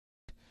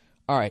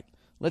All right,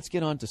 let's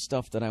get on to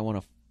stuff that I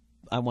want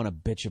to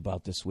bitch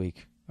about this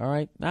week. All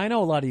right? Now, I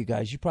know a lot of you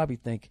guys, you probably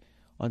think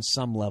on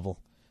some level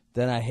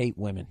that I hate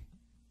women.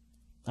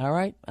 All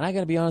right? And I got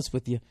to be honest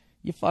with you,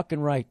 you're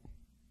fucking right.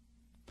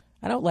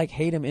 I don't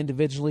hate them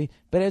individually,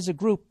 but as a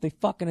group, they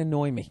fucking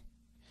annoy me.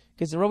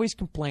 Because they're always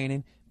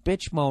complaining,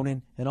 bitch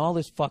moaning, and all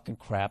this fucking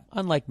crap.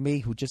 Unlike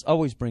me, who just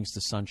always brings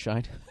the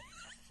sunshine.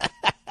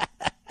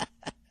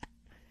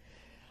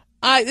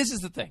 This is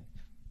the thing.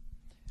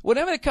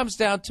 Whenever it comes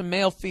down to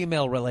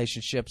male-female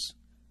relationships,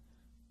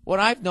 what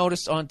I've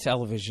noticed on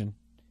television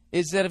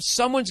is that if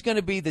someone's going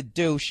to be the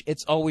douche,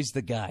 it's always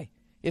the guy.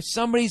 If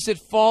somebody's at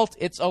fault,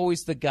 it's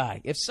always the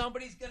guy. If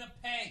somebody's going to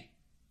pay,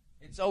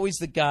 it's always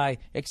the guy,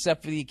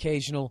 except for the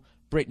occasional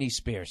Britney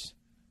Spears.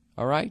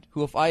 All right?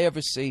 Who, if I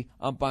ever see,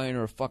 I'm buying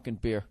her a fucking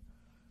beer.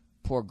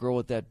 Poor girl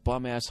with that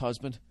bum-ass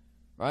husband,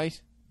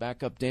 right?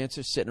 Backup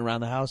dancer sitting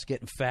around the house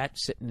getting fat,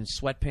 sitting in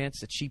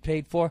sweatpants that she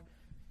paid for.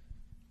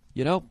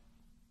 You know?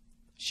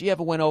 She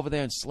ever went over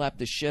there and slapped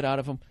the shit out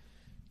of him,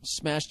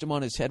 smashed him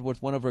on his head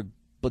with one of her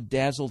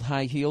bedazzled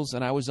high heels,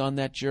 and I was on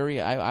that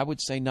jury, I would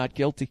say not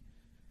guilty.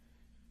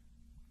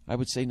 I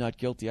would say not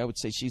guilty. I would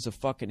say she's a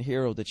fucking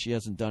hero that she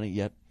hasn't done it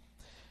yet.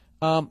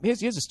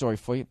 Here's a story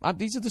for you.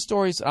 These are the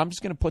stories. I'm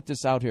just going to put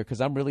this out here because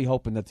I'm really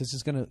hoping that this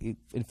is going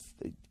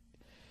to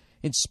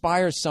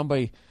inspire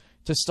somebody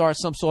to start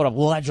some sort of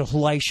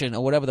legislation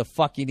or whatever the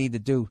fuck you need to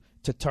do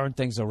to turn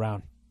things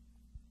around.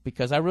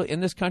 Because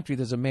in this country,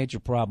 there's a major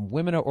problem.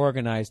 Women are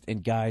organized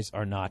and guys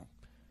are not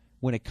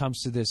when it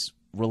comes to this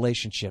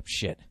relationship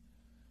shit.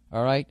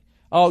 All right?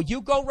 Oh,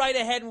 you go right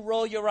ahead and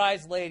roll your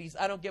eyes, ladies.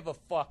 I don't give a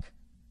fuck.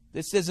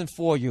 This isn't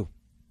for you.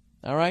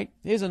 All right?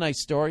 Here's a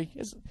nice story.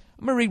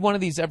 I'm going to read one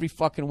of these every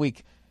fucking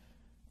week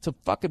to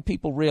fucking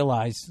people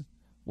realize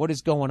what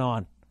is going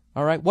on.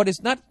 All right? What is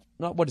not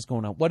what is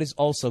going on. What is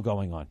also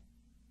going on.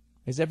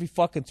 Is every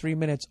fucking 3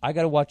 minutes, I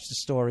got to watch the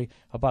story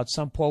about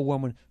some poor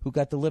woman who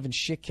got the living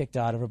shit kicked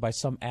out of her by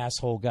some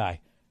asshole guy,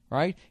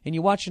 right? And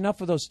you watch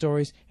enough of those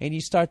stories, and you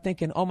start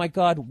thinking, oh, my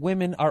God,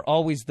 women are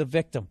always the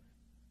victim.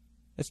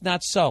 It's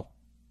not so.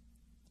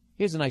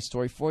 Here's a nice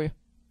story for you.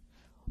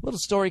 A little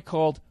story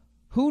called,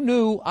 Who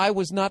Knew I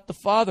Was Not the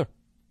Father?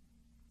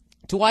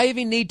 Do I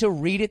even need to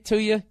read it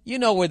to you? You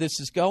know where this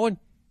is going.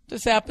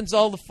 This happens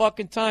all the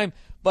fucking time,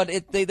 but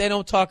they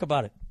don't talk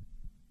about it.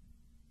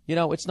 You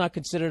know, it's not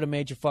considered a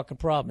major fucking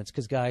problem. It's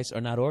because guys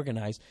are not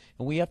organized.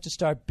 And we have to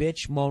start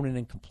bitch, moaning,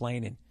 and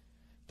complaining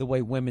the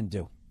way women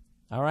do.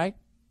 All right?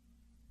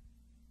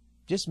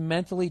 Just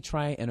mentally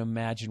try and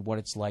imagine what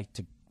it's like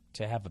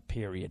to have a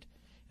period.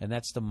 And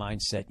that's the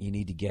mindset you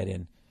need to get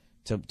in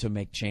to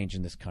make change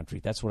in this country.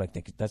 That's what I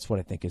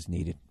think is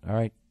needed. All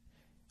right?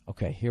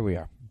 Okay, here we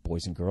are.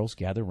 Boys and girls,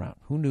 gather around.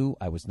 Who knew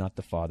I was not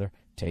the father?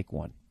 Take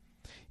one.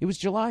 It was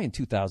July in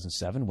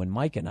 2007 when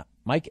Mike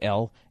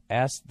L.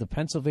 asked the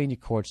Pennsylvania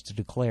courts to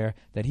declare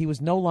that he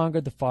was no longer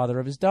the father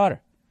of his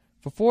daughter.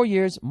 For 4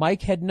 years,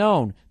 Mike had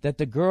known that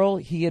the girl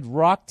he had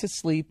rocked to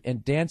sleep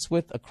and danced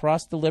with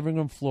across the living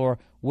room floor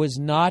was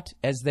not,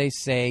 as they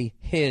say,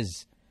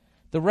 his.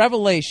 The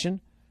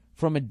revelation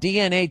from a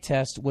DNA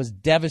test was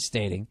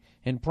devastating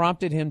and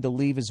prompted him to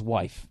leave his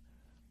wife.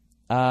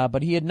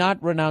 But he had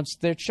not renounced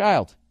their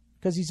child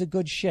because he's a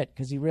good shit,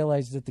 because he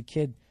realized that the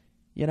kid,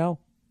 you know,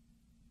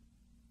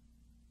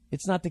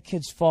 it's not the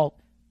kid's fault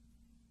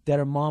that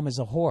her mom is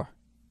a whore.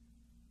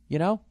 You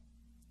know?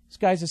 This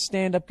guy's a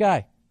stand-up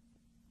guy.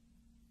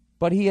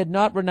 But he had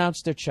not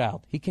renounced their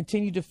child. He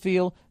continued to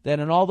feel that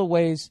in all the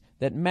ways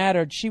that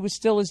mattered, she was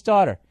still his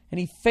daughter, and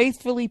he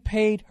faithfully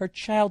paid her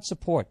child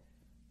support.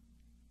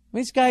 I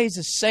mean, this guy is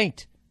a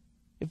saint.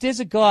 If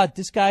there's a God,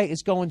 this guy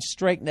is going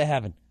straight into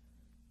heaven.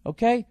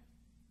 Okay?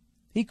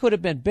 He could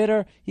have been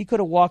bitter. He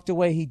could have walked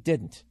away. He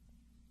didn't.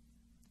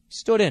 He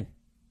stood in.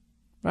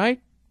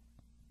 Right?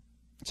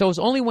 So it was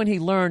only when he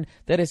learned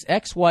that his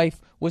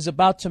ex-wife was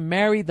about to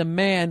marry the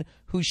man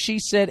who she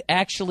said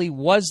actually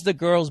was the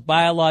girl's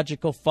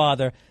biological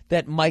father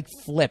that Mike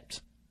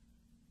flipped.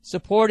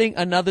 Supporting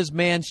another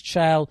man's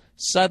child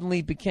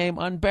suddenly became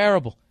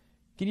unbearable.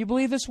 Can you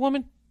believe this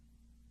woman?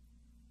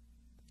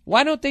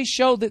 Why don't they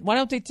show that? Why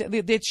don't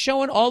they're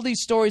showing all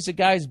these stories of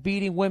guys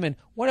beating women.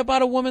 What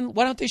about a woman?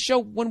 Why don't they show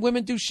when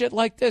women do shit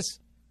like this?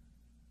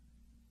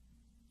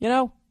 You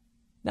know,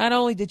 not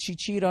only did she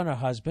cheat on her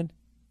husband,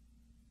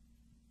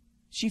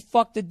 she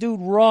fucked the dude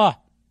raw.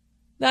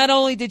 Not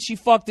only did she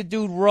fuck the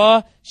dude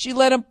raw, she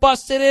let him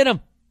bust it in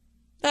him.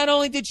 Not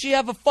only did she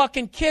have a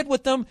fucking kid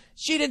with him,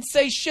 she didn't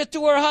say shit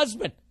to her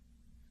husband.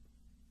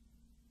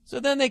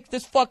 So then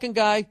this fucking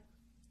guy,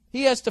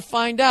 he has to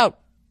find out.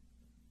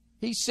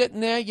 He's sitting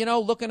there, you know,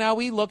 looking how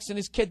he looks, and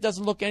his kid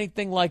doesn't look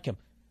anything like him.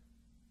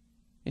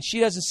 And she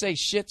doesn't say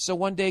shit, so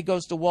one day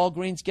goes to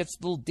Walgreens, gets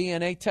a little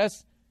DNA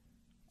test,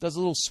 does a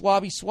little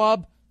swab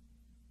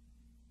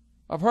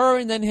of her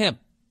and then him.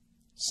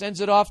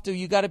 Sends it off to,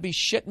 you got to be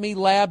shitting me,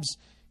 labs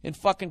in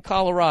fucking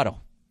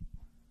Colorado.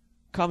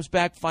 Comes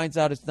back, finds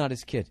out it's not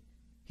his kid.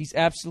 He's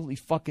absolutely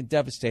fucking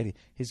devastated.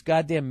 His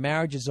goddamn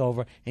marriage is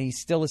over, and he's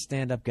still a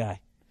stand-up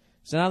guy.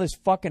 So now this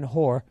fucking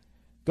whore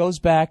goes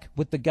back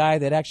with the guy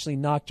that actually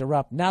knocked her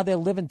up. Now they're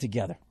living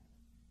together.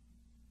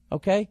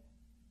 Okay?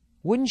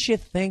 Wouldn't you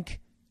think,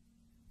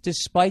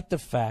 despite the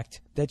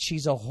fact that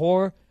she's a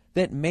whore,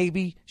 that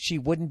maybe she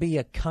wouldn't be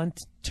a cunt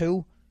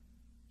too?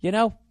 You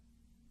know?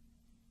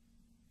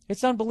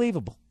 It's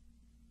unbelievable.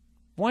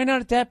 Why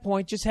not at that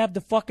point just have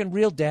the fucking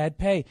real dad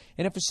pay?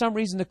 And if for some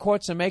reason the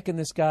courts are making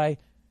this guy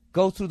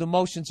go through the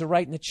motions of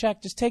writing the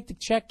check, just take the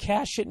check,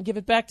 cash it, and give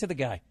it back to the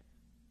guy.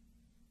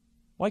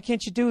 Why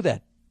can't you do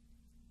that?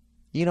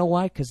 You know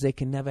why? Because they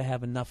can never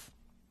have enough.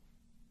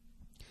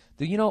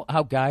 Do you know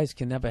how guys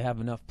can never have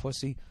enough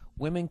pussy?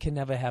 Women can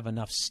never have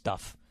enough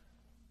stuff.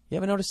 You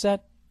ever notice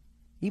that?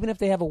 Even if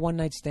they have a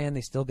one-night stand,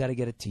 they still got to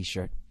get a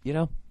T-shirt, you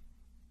know?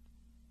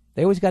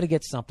 They always got to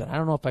get something. I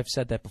don't know if I've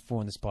said that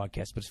before in this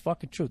podcast, but it's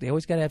fucking true. They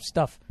always got to have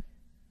stuff,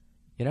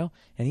 you know?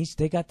 And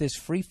they got this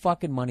free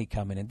fucking money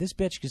coming in. This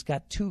bitch has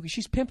got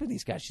she's pimping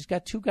these guys. She's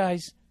got two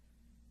guys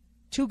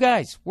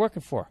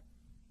working for her.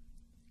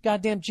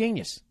 Goddamn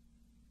genius.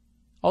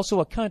 Also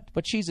a cunt,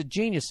 but she's a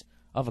genius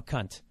of a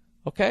cunt,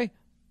 okay?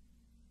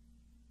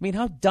 I mean,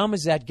 how dumb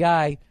is that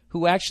guy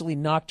who actually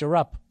knocked her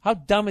up? How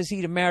dumb is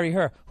he to marry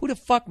her? Who the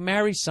fuck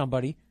marries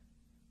somebody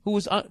who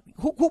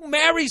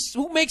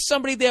makes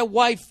somebody their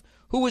wife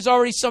who was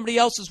already somebody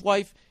else's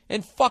wife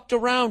and fucked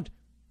around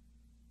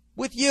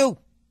with you?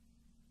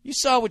 You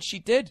saw what she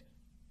did.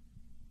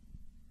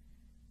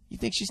 You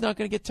think she's not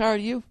going to get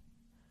tired of you?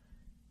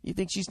 You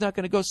think she's not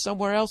going to go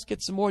somewhere else,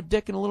 get some more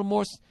dick and a little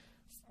more,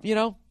 you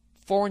know,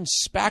 foreign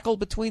spackle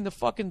between the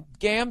fucking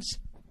gams?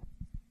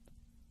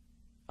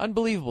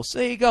 Unbelievable. So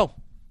there you go.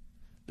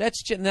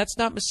 That's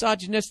not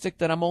misogynistic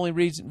that I'm only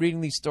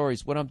reading these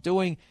stories. What I'm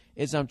doing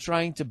is I'm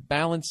trying to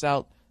balance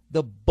out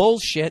the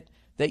bullshit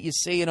that you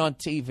see it on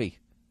TV.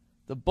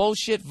 The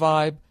bullshit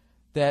vibe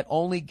that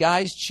only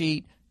guys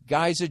cheat,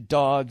 guys are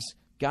dogs,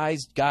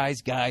 guys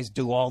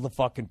do all the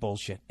fucking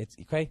bullshit. It's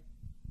okay?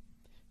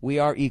 We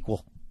are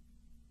equal.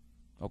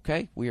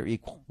 Okay? We are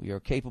equal. We are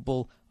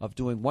capable of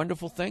doing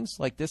wonderful things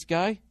like this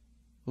guy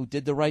who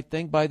did the right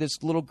thing by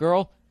this little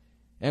girl,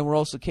 and we're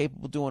also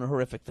capable of doing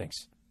horrific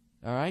things.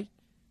 All right?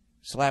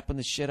 Slapping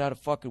the shit out of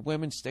fucking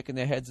women, sticking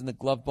their heads in the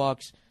glove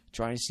box,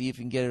 trying to see if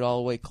you can get it all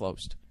the way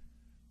closed.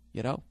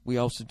 You know? We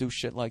also do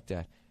shit like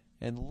that.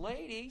 And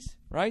ladies,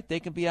 right,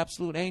 they can be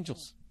absolute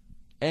angels.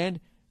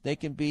 And they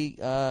can be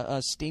a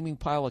steaming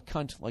pile of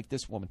cunt like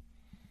this woman.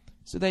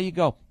 So there you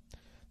go.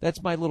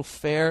 That's my little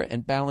fair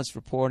and balanced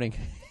reporting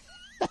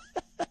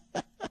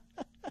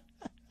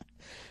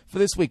for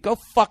this week. Go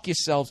fuck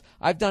yourselves.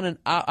 I've done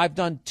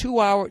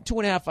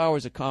 2.5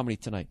 hours of comedy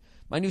tonight.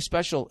 My new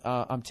special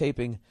I'm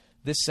taping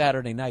this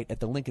Saturday night at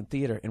the Lincoln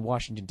Theater in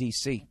Washington,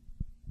 D.C.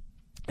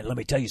 And let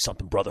me tell you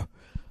something, brother.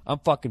 I'm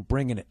fucking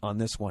bringing it on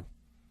this one.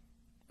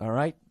 All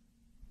right?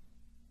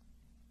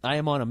 I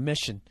am on a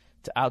mission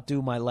to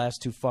outdo my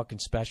last two fucking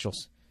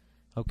specials.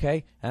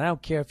 Okay? And I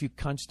don't care if you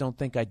cunts don't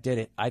think I did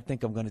it. I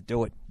think I'm going to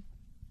do it.